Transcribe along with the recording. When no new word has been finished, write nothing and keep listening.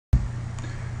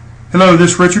Hello,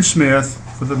 this is Richard Smith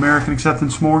with American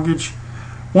Acceptance Mortgage.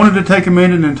 Wanted to take a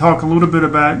minute and talk a little bit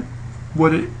about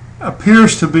what it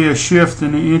appears to be a shift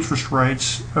in the interest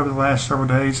rates over the last several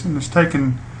days, and it's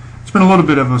been a little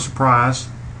bit of a surprise.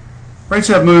 Rates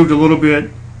have moved a little bit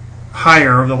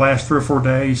higher over the last 3 or 4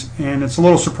 days, and it's a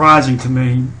little surprising to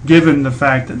me given the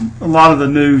fact that a lot of the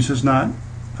news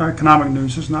economic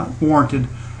news has not warranted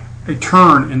a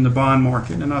turn in the bond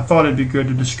market, and I thought it'd be good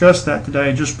to discuss that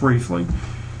today just briefly.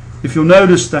 If you'll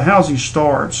notice, the housing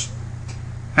starts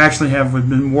actually have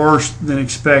been worse than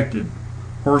expected,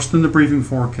 worse than the briefing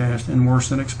forecast, and worse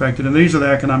than expected. And these are the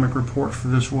economic reports for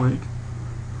this week.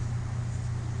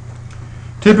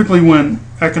 Typically, when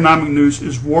economic news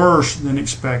is worse than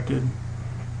expected,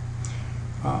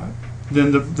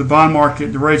 then the bond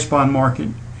market, the rates bond market,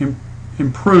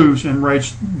 improves and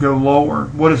rates go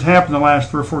lower. What has happened the last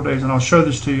 3 or 4 days, and I'll show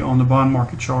this to you on the bond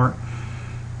market chart,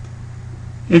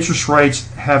 interest rates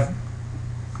have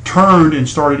turned and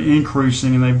started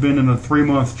increasing, and they've been in a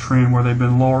 3-month trend where they've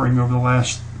been lowering over the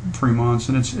last 3 months,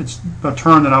 and it's a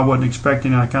turn that I wasn't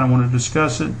expecting, and I kind of want to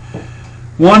discuss it.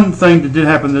 One thing that did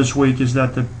happen this week is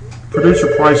that the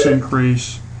producer price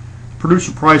index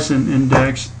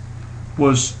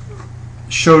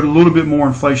showed a little bit more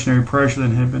inflationary pressure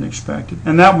than had been expected,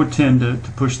 and that would tend to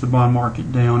push the bond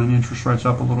market down and interest rates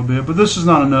up a little bit, but this is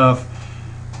not enough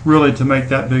really to make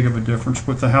that big of a difference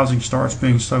with the housing starts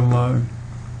being so low.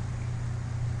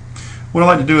 What I'd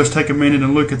like to do is take a minute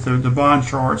and look at the bond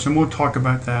charts, and we'll talk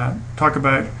about that, talk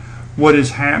about what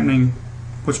is happening,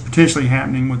 what's potentially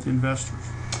happening with investors.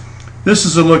 This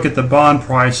is a look at the bond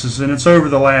prices, and it's over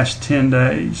the last 10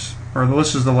 days, or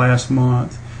this is the last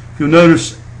month. If you'll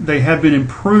notice, they have been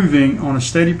improving on a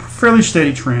fairly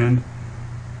steady trend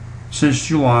since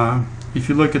July. If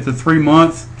you look at the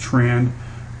 3-month trend,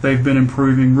 they've been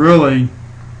improving really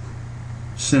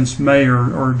since May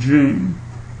or June.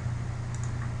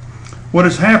 What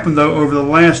has happened, though, over the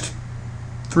last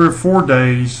 3 or 4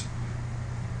 days,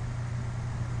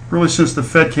 really since the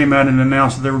Fed came out and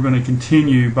announced that they were going to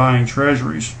continue buying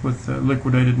treasuries with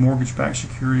liquidated mortgage-backed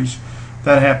securities,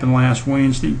 that happened last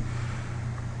Wednesday.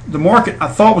 The market, I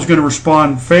thought, was going to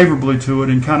respond favorably to it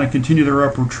and kind of continue their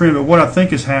upward trend, but what I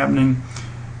think is happening,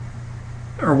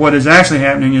 or what is actually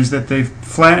happening, is that they've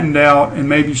flattened out and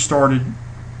maybe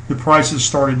the prices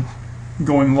started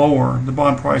going lower, the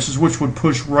bond prices, which would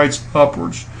push rates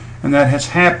upwards, and that has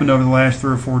happened over the last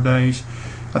 3 or 4 days.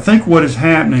 I think what is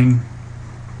happening,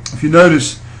 if you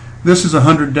notice, this is a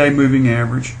 100-day moving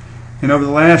average, and over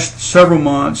the last several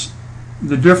months,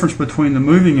 the difference between the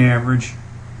moving average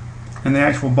and the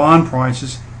actual bond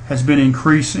prices has been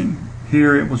increasing.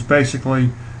 Here it was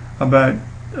basically about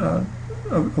a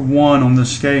 1 on the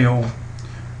scale,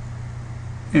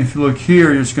 and if you look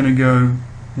here, it's going to go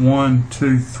 1,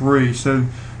 2, 3. So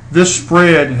this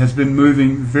spread has been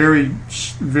moving very,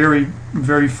 very,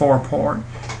 very far apart,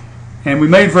 and we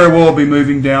may very well be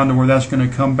moving down to where that's going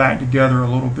to come back together a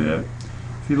little bit.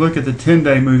 If you look at the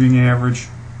 10-day moving average,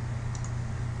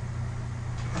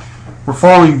 we're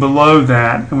falling below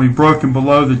that, and we've broken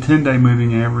below the 10-day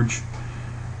moving average.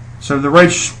 So the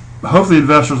rates, hopefully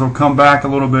investors will come back a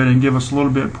little bit and give us a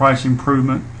little bit of price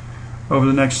improvement over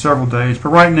the next several days. But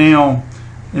right now,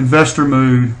 investor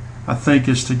mood, I think,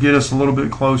 is to get us a little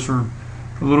bit closer,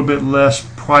 a little bit less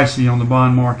pricey on the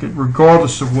bond market,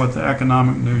 regardless of what the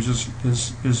economic news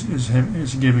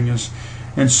is giving us.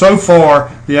 And so far,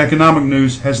 the economic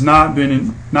news has not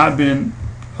been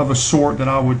of a sort that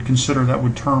I would consider that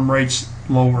would turn rates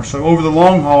lower. So over the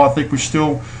long haul, I think we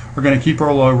still are going to keep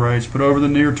our low rates, but over the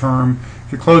near term,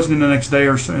 if you're closing in the next day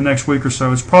or so, next week or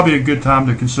so, it's probably a good time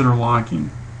to consider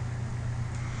locking.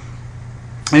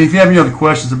 And if you have any other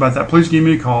questions about that, please give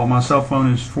me a call. My cell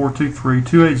phone is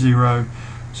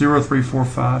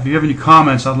 423-280-0345. If you have any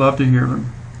comments, I'd love to hear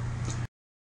them.